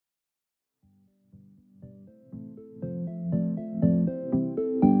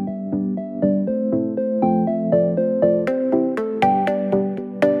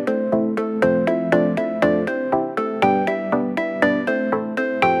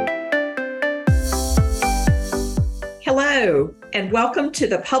Hello, and welcome to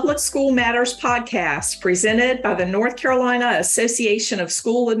the Public School Matters podcast presented by the North Carolina Association of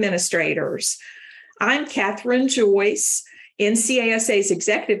School Administrators. I'm Catherine Joyce, NCASA's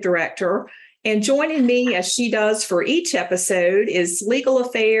Executive Director, and joining me as she does for each episode is Legal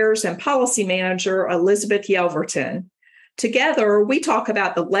Affairs and Policy Manager Elizabeth Yelverton. Together, we talk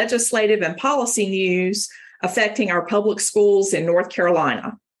about the legislative and policy news affecting our public schools in North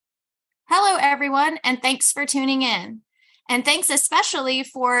Carolina. Hello, everyone, and thanks for tuning in. And thanks especially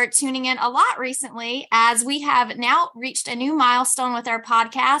for tuning in a lot recently, as we have now reached a new milestone with our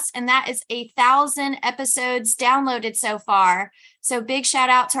podcast, and that is 1,000 episodes downloaded so far. So big shout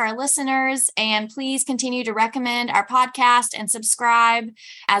out to our listeners, and please continue to recommend our podcast and subscribe,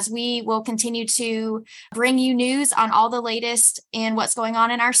 as we will continue to bring you news on all the latest in what's going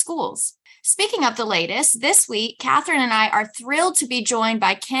on in our schools. Speaking of the latest, this week, Catherine and I are thrilled to be joined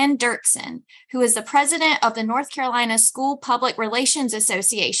by Ken Dirksen, who is the president of the North Carolina School Public Relations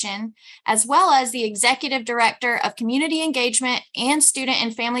Association, as well as the executive director of community engagement and student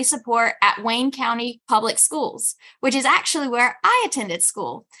and family support at Wayne County Public Schools, which is actually where I attended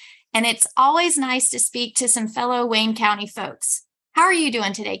school. And it's always nice to speak to some fellow Wayne County folks. How are you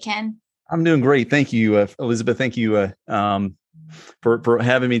doing today, Ken? I'm doing great. Thank you, Elizabeth. Thank you for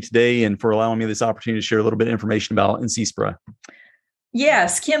having me today and for allowing me this opportunity to share a little bit of information about NCSPRA.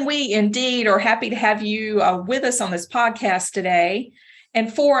 Yes, Ken, we indeed are happy to have you with us on this podcast today.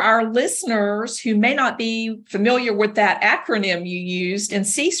 And for our listeners who may not be familiar with that acronym you used,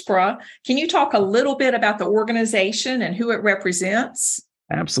 NCSPRA, can you talk a little bit about the organization and who it represents?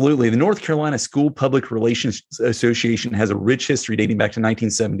 Absolutely. The North Carolina School Public Relations Association has a rich history dating back to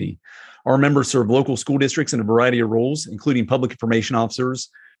 1970. Our members serve local school districts in a variety of roles, including public information officers,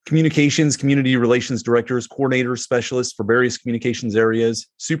 communications, community relations directors, coordinators, specialists for various communications areas,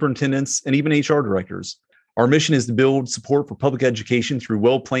 superintendents, and even HR directors. Our mission is to build support for public education through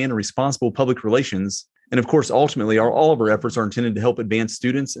well-planned and responsible public relations. And of course, ultimately, all of our efforts are intended to help advance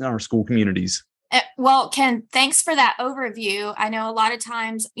students in our school communities. Well, Ken, thanks for that overview. I know a lot of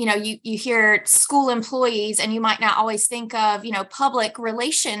times, you hear school employees and you might not always think of, public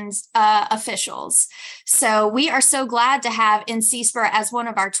relations officials. So we are so glad to have NCSPRA as one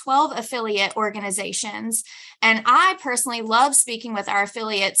of our 12 affiliate organizations. And I personally love speaking with our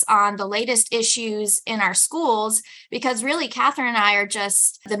affiliates on the latest issues in our schools, because really, Catherine and I are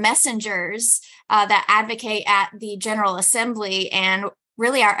just the messengers that advocate at the General Assembly, and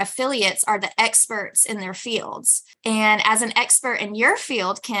really, our affiliates are the experts in their fields. And as an expert in your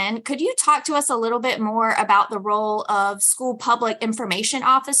field, Ken, could you talk to us a little bit more about the role of school public information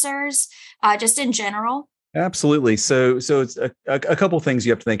officers, just in general? Absolutely. So it's a couple of things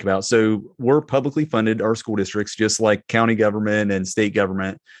you have to think about. So we're publicly funded, our school districts, just like county government and state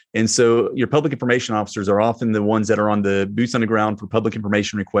government. And so your public information officers are often the ones that are on the boots on the ground for public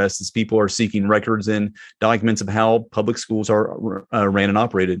information requests, as people are seeking records and documents of how public schools are ran and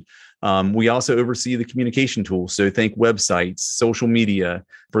operated. We also oversee the communication tools. So think websites, social media.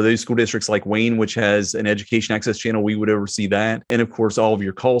 For those school districts like Wayne, which has an education access channel, we would oversee that. And of course, all of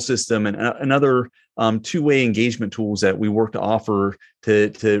your call system and other two-way engagement tools that we work to offer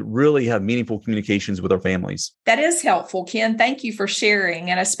to really have meaningful communications with our families. That is helpful, Ken. Thank you for sharing,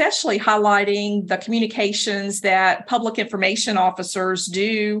 and especially highlighting the communications that public information officers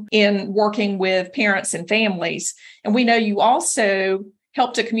do in working with parents and families. And we know you also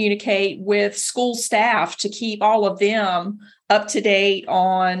help to communicate with school staff to keep all of them up to date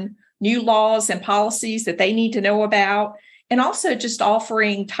on new laws and policies that they need to know about, and also just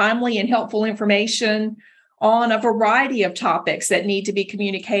offering timely and helpful information on a variety of topics that need to be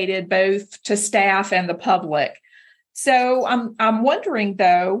communicated both to staff and the public. So I'm wondering,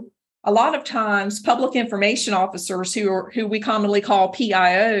 though, a lot of times public information officers who we commonly call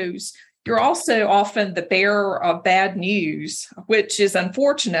PIOs, you're also often the bearer of bad news, which is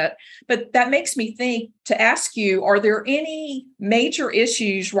unfortunate. But that makes me think to ask you, are there any major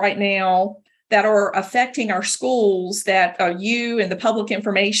issues right now that are affecting our schools that you and the Public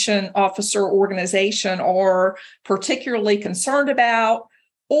Information Officer organization are particularly concerned about?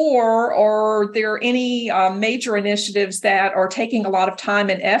 Or are there any major initiatives that are taking a lot of time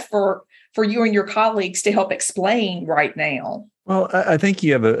and effort for you and your colleagues to help explain right now? Well, I think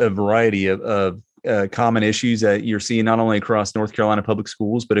you have a variety of common issues that you're seeing not only across North Carolina public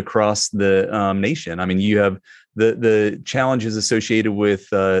schools, but across the nation. I mean, you have the challenges associated with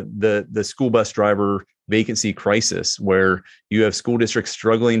the school bus driver vacancy crisis, where you have school districts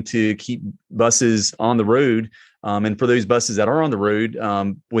struggling to keep buses on the road. And for those buses that are on the road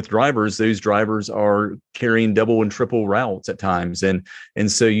with drivers, those drivers are carrying double and triple routes at times. And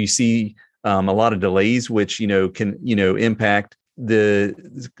so you see a lot of delays, which, can, impact the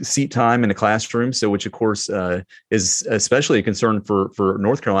seat time in the classroom. So, which of course is especially a concern for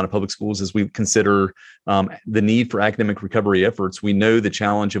North Carolina public schools as we consider the need for academic recovery efforts. We know the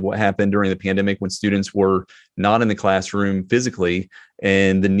challenge of what happened during the pandemic when students were not in the classroom physically,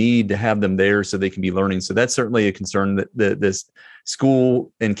 and the need to have them there so they can be learning. So that's certainly a concern, that this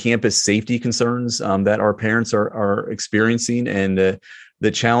school and campus safety concerns that our parents are experiencing, and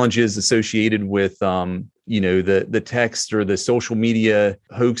the challenges associated with the text or the social media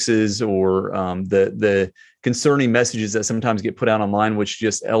hoaxes, or the concerning messages that sometimes get put out online, which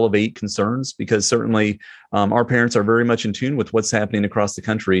just elevate concerns, because certainly our parents are very much in tune with what's happening across the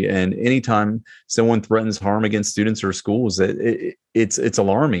country. And anytime someone threatens harm against students or schools, it's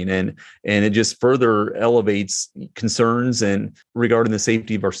alarming, and it just further elevates concerns and regarding the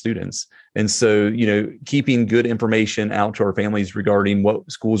safety of our students. And so, keeping good information out to our families regarding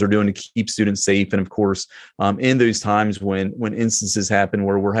what schools are doing to keep students safe. And of course, in those times when instances happen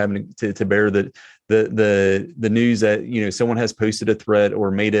where we're having to bear the news that, someone has posted a threat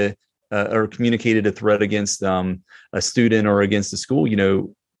or made or communicated a threat against a student or against a school,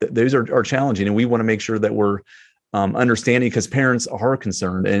 those are challenging. And we want to make sure that we're understanding, because parents are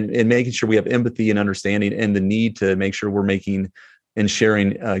concerned, and making sure we have empathy and understanding, and the need to make sure we're making and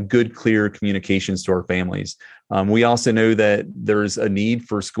sharing good, clear communications to our families. We also know that there's a need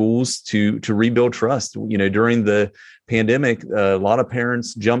for schools to rebuild trust. During the pandemic, a lot of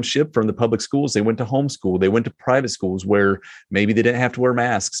parents jumped ship from the public schools. They went to homeschool. They went to private schools where maybe they didn't have to wear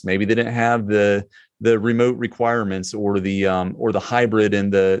masks. Maybe they didn't have the remote requirements, or the hybrid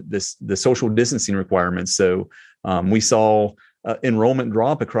and the social distancing requirements. So we saw enrollment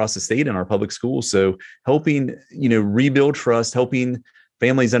drop across the state in our public schools. So helping, rebuild trust, helping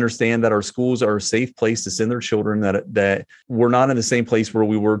families understand that our schools are a safe place to send their children, that we're not in the same place where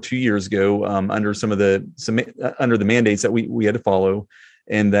we were 2 years ago under under the mandates that we had to follow,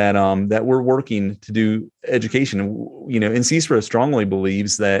 and that we're working to do education. NC-SPRA strongly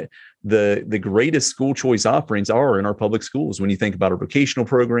believes that the greatest school choice offerings are in our public schools. When you think about our vocational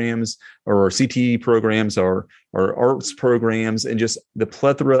programs, or our CTE programs, our arts programs, and just the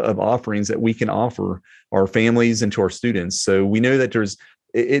plethora of offerings that we can offer our families and to our students. So we know that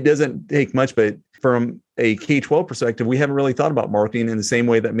it doesn't take much, but from a K-12 perspective, we haven't really thought about marketing in the same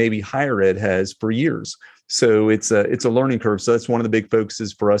way that maybe higher ed has for years. So it's a learning curve. So that's one of the big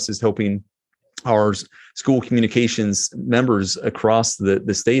focuses for us, is helping our school communications members across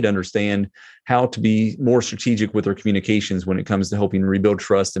the state understand how to be more strategic with their communications when it comes to helping rebuild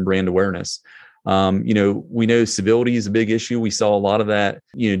trust and brand awareness. We know civility is a big issue. We saw a lot of that,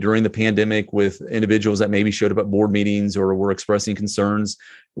 during the pandemic with individuals that maybe showed up at board meetings or were expressing concerns.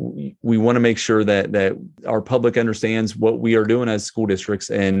 We want to make sure that our public understands what we are doing as school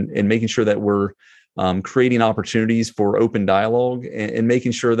districts, and making sure that we're creating opportunities for open dialogue, and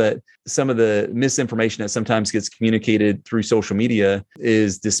making sure that some of the misinformation that sometimes gets communicated through social media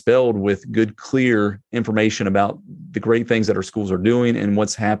is dispelled with good, clear information about the great things that our schools are doing and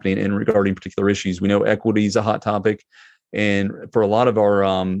what's happening in regarding particular issues. We know equity is a hot topic. And for a lot of our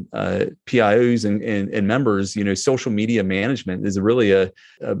PIOs and members, social media management is really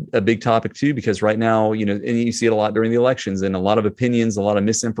a big topic too, because right now, and you see it a lot during the elections, and a lot of opinions, a lot of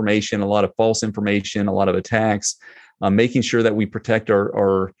misinformation, a lot of false information, a lot of attacks, making sure that we protect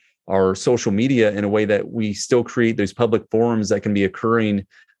our social media in a way that we still create those public forums that can be occurring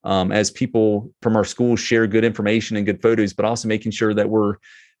as people from our schools share good information and good photos, but also making sure that we're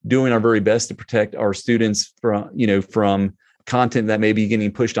doing our very best to protect our students from content that may be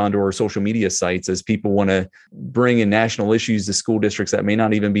getting pushed onto our social media sites, as people want to bring in national issues to school districts that may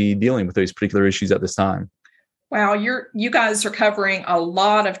not even be dealing with those particular issues at this time. Wow, you guys are covering a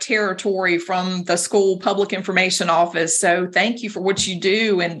lot of territory from the school public information office. So thank you for what you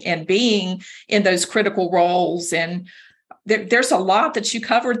do and being in those critical roles. And there's a lot that you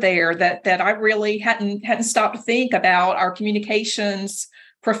covered there that I really hadn't stopped to think about, our communications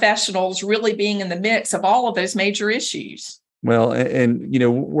professionals really being in the mix of all of those major issues. Well, and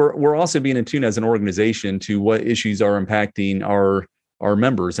we're also being in tune as an organization to what issues are impacting our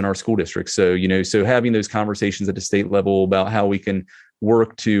members in our school districts. So, so having those conversations at the state level about how we can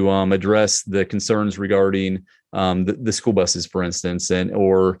work to address the concerns regarding the school buses, for instance,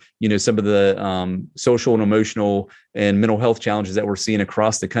 or some of the social and emotional and mental health challenges that we're seeing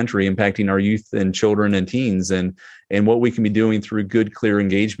across the country impacting our youth and children and teens, and what we can be doing through good, clear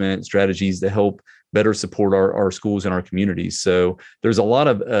engagement strategies to help better support our schools and our communities. So there's a lot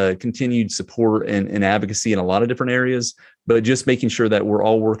of continued support and advocacy in a lot of different areas, but just making sure that we're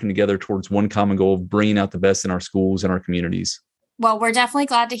all working together towards one common goal of bringing out the best in our schools and our communities. Well, we're definitely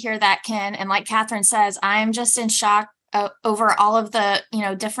glad to hear that, Ken. And like Catherine says, I'm just in shock over all of the,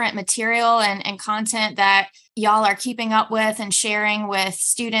 different material and content that y'all are keeping up with and sharing with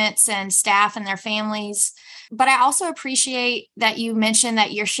students and staff and their families. But I also appreciate that you mentioned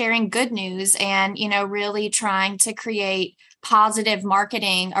that you're sharing good news and, really trying to create positive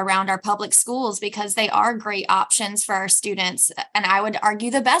marketing around our public schools, because they are great options for our students. And I would argue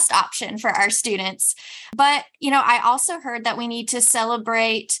the best option for our students. But, I also heard that we need to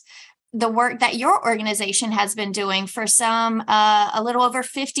celebrate the work that your organization has been doing for a little over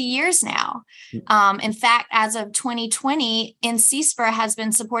 50 years now. In fact, as of 2020, NC-SPRA has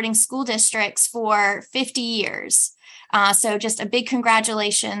been supporting school districts for 50 years. So just a big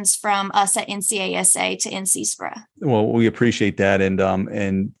congratulations from us at NCASA to NC-SPRA. Well, we appreciate that,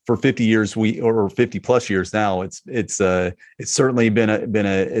 and for 50 years, or 50 plus years now, it's certainly been an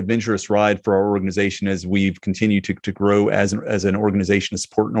adventurous ride for our organization as we've continued to grow as an organization to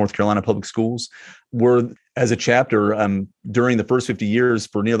support North Carolina public schools. We're, as a chapter, during the first 50 years,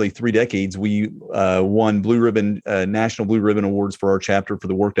 for nearly 3 decades, we won National Blue Ribbon Awards for our chapter for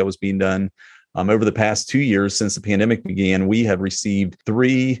the work that was being done. Over the past 2 years since the pandemic began, we have received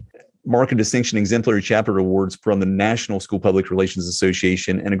 3 Mark of Distinction Exemplary Chapter Awards from the National School Public Relations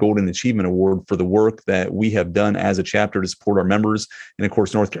Association and a Golden Achievement Award for the work that we have done as a chapter to support our members and, of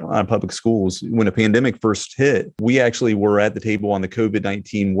course, North Carolina public schools. When the pandemic first hit, we actually were at the table on the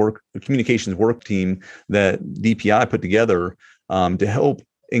COVID-19 communications work team that DPI put together to help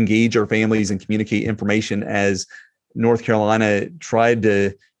engage our families and communicate information as North Carolina tried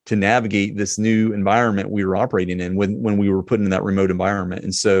to navigate this new environment we were operating in when we were put in that remote environment.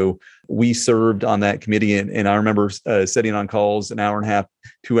 And so we served on that committee. And I remember sitting on calls an hour and a half,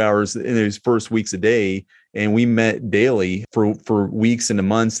 2 hours in those first weeks a day. And we met daily for weeks into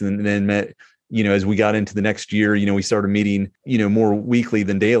months, and then met, as we got into the next year, we started meeting, more weekly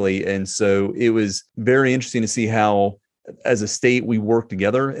than daily. And so it was very interesting to see how, as a state, we work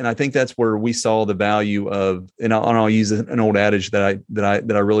together. And I think that's where we saw the value of, and I'll use an old adage that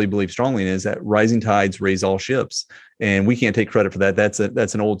I really believe strongly in, is that rising tides raise all ships. And we can't take credit for that. That's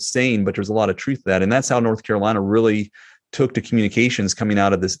an old saying, but there's a lot of truth to that. And that's how North Carolina really took to communications coming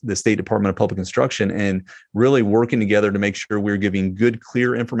out of the State Department of Public Instruction, and really working together to make sure we were giving good,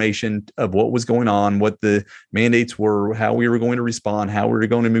 clear information of what was going on, what the mandates were, how we were going to respond, how we were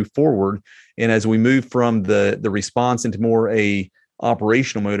going to move forward. And as we moved from the response into more a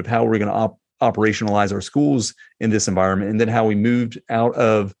operational mode of how we're going to operationalize our schools in this environment, and then how we moved out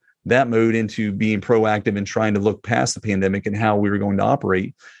of that mode into being proactive and trying to look past the pandemic and how we were going to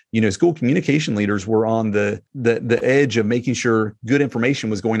operate. School communication leaders were on the edge of making sure good information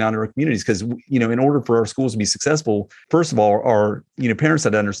was going on in our communities. Because, in order for our schools to be successful, first of all, our, parents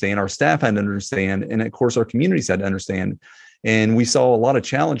had to understand, our staff had to understand, and of course, our communities had to understand. And we saw a lot of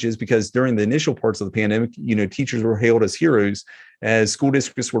challenges because during the initial parts of the pandemic, teachers were hailed as heroes as school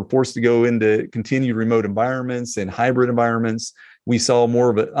districts were forced to go into continued remote environments and hybrid environments. We saw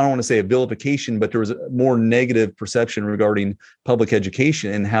more of I don't want to say a vilification, but there was a more negative perception regarding public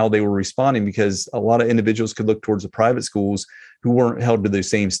education and how they were responding, because a lot of individuals could look towards the private schools who weren't held to those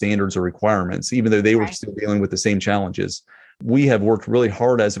same standards or requirements, even though they were still dealing with the same challenges. We have worked really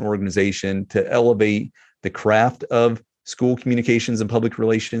hard as an organization to elevate the craft of school communications and public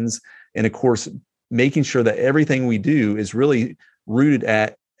relations. And of course, making sure that everything we do is really rooted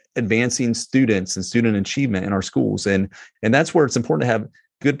at advancing students and student achievement in our schools. And that's where it's important to have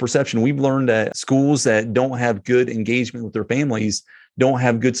good perception. We've learned that schools that don't have good engagement with their families don't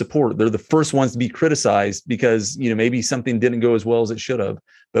have good support. They're the first ones to be criticized because, maybe something didn't go as well as it should have.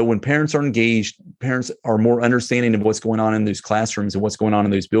 But when parents are engaged, parents are more understanding of what's going on in those classrooms and what's going on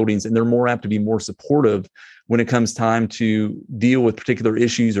in those buildings. And they're more apt to be more supportive when it comes time to deal with particular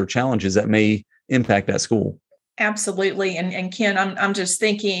issues or challenges that may impact that school. Absolutely. And Ken, I'm just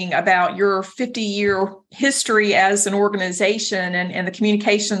thinking about your 50-year history as an organization and the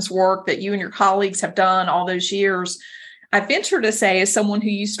communications work that you and your colleagues have done all those years. I venture to say, as someone who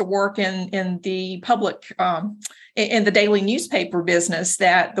used to work in the public, in the daily newspaper business,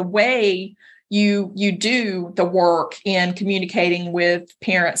 that the way you do the work in communicating with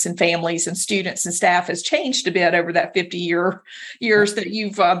parents and families and students and staff has changed a bit over that 50 years that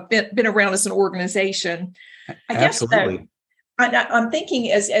you've been around as an organization. I guess Absolutely. I'm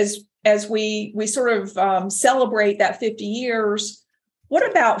thinking as we sort of celebrate that 50 years, what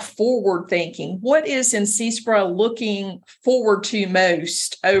about forward thinking? What is NC-SPRA looking forward to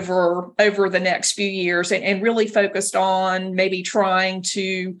most over the next few years, and really focused on maybe trying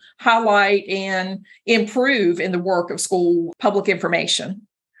to highlight and improve in the work of school public information?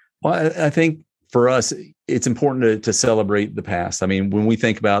 Well, I think for us, it's important to celebrate the past. I mean, when we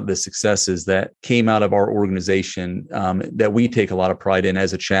think about the successes that came out of our organization, that we take a lot of pride in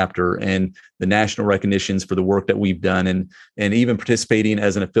as a chapter, and the national recognitions for the work that we've done, and even participating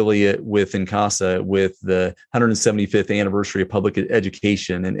as an affiliate with INCASA with the 175th anniversary of public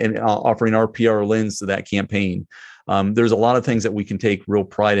education, and offering our PR lens to that campaign. There's a lot of things that we can take real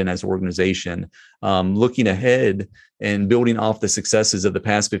pride in as an organization. Looking ahead and building off the successes of the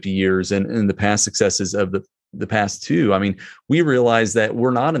past 50 years and the past successes of the past two. I mean, we realize that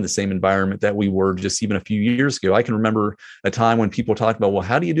we're not in the same environment that we were just even a few years ago. I can remember a time when people talked about, well,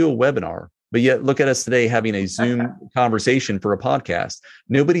 how do you do a webinar? But yet look at us today having a Zoom conversation for a podcast.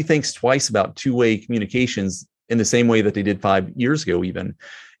 Nobody thinks twice about two-way communications in the same way that they did 5 years ago even.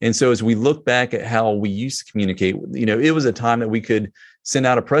 And so as we look back at how we used to communicate, it was a time that we could send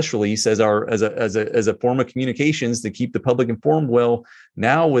out a press release as a form of communications to keep the public informed. Well,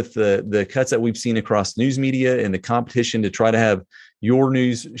 now with the cuts that we've seen across news media and the competition to try to have your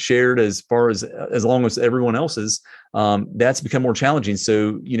news shared as long as everyone else's, that's become more challenging.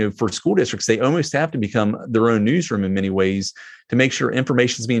 So, for school districts, they almost have to become their own newsroom in many ways to make sure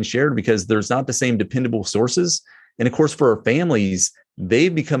information is being shared, because there's not the same dependable sources. And of course, for our families,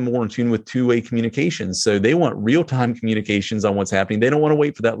 they've become more in tune with two-way communications. So they want real-time communications on what's happening. They don't want to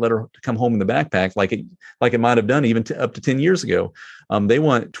wait for that letter to come home in the backpack like it might have done even up to 10 years ago. They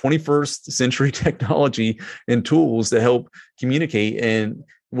want 21st century technology and tools to help communicate. And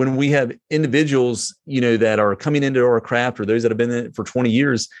when we have individuals, that are coming into our craft, or those that have been in it for 20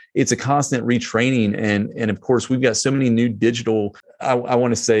 years, it's a constant retraining. And of course, we've got so many new digital, I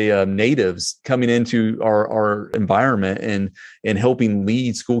want to say natives coming into our environment and helping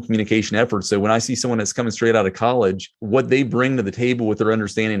lead school communication efforts. So when I see someone that's coming straight out of college, what they bring to the table with their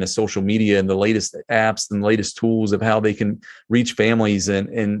understanding of social media and the latest apps and the latest tools of how they can reach families,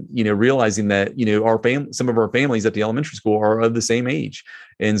 and realizing that, some of our families at the elementary school are of the same age.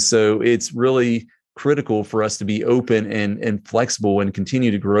 And so it's really critical for us to be open and flexible and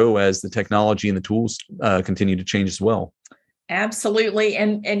continue to grow as the technology and the tools continue to change as well. Absolutely.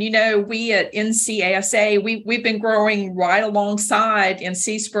 And we at NCASA, we've been growing right alongside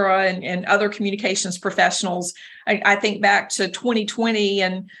NCSPRA and other communications professionals. I think back to 2020,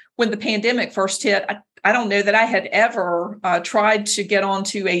 and when the pandemic first hit, I don't know that I had ever tried to get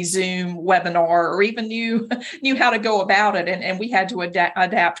onto a Zoom webinar or even knew how to go about it. And we had to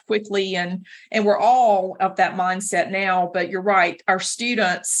adapt quickly. And we're all of that mindset now. But you're right. Our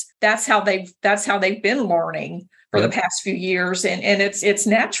students, that's how they've been learning for the past few years. And it's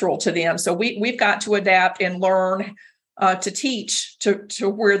natural to them. So we've got to adapt and learn to teach to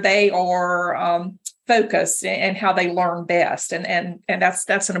where they are focused and how they learn best. And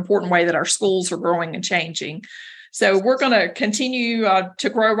that's an important way that our schools are growing and changing. So we're going to continue to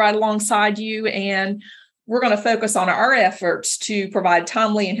grow right alongside you, and we're going to focus on our efforts to provide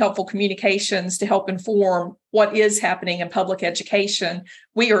timely and helpful communications to help inform what is happening in public education.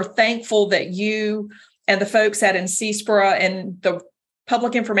 We are thankful that you and the folks at NCSPRA and the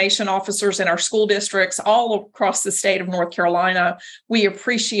public information officers in our school districts all across the state of North Carolina, we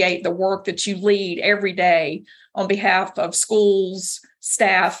appreciate the work that you lead every day on behalf of schools,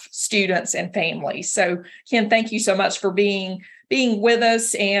 staff, students, and families. So, Ken, thank you so much for being with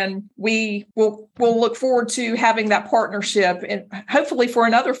us, and we'll look forward to having that partnership, and hopefully for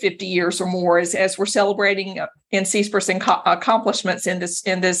another 50 years or more as we're celebrating NCSPRA's accomplishments in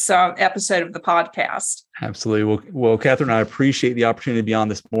this episode of the podcast. Absolutely. Well, Catherine, I appreciate the opportunity to be on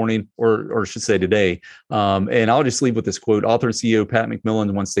this morning, or I should say today. And I'll just leave with this quote. Author and CEO Pat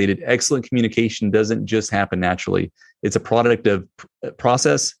McMillan once stated, "Excellent communication doesn't just happen naturally. It's a product of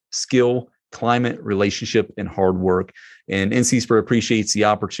process, skill, climate, relationship, and hard work." And NCSPRA appreciates the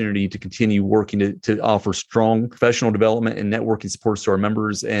opportunity to continue working to offer strong professional development and networking supports to our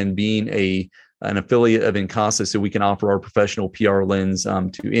members, and being an affiliate of INCASA, so we can offer our professional PR lens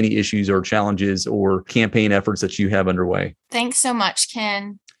to any issues or challenges or campaign efforts that you have underway. Thanks so much,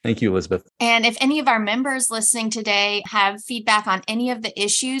 Ken. Thank you, Elizabeth. And if any of our members listening today have feedback on any of the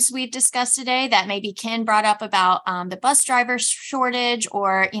issues we've discussed today that maybe Ken brought up about the bus driver shortage,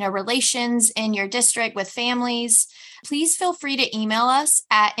 or relations in your district with families, please feel free to email us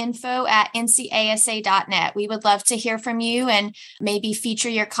at info@ncasa.net. We would love to hear from you and maybe feature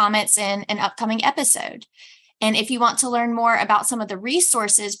your comments in an upcoming episode. And if you want to learn more about some of the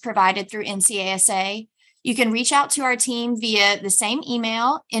resources provided through NCASA, you can reach out to our team via the same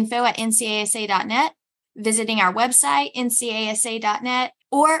email, info@ncasa.net, visiting our website, ncasa.net,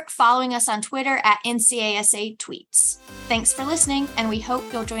 or following us on Twitter at NCASA Tweets. Thanks for listening, and we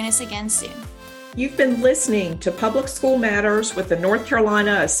hope you'll join us again soon. You've been listening to Public School Matters with the North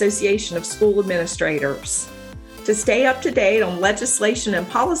Carolina Association of School Administrators. To stay up to date on legislation and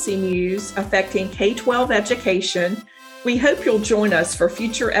policy news affecting K-12 education, we hope you'll join us for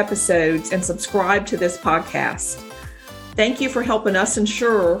future episodes and subscribe to this podcast. Thank you for helping us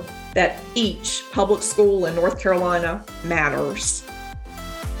ensure that each public school in North Carolina matters.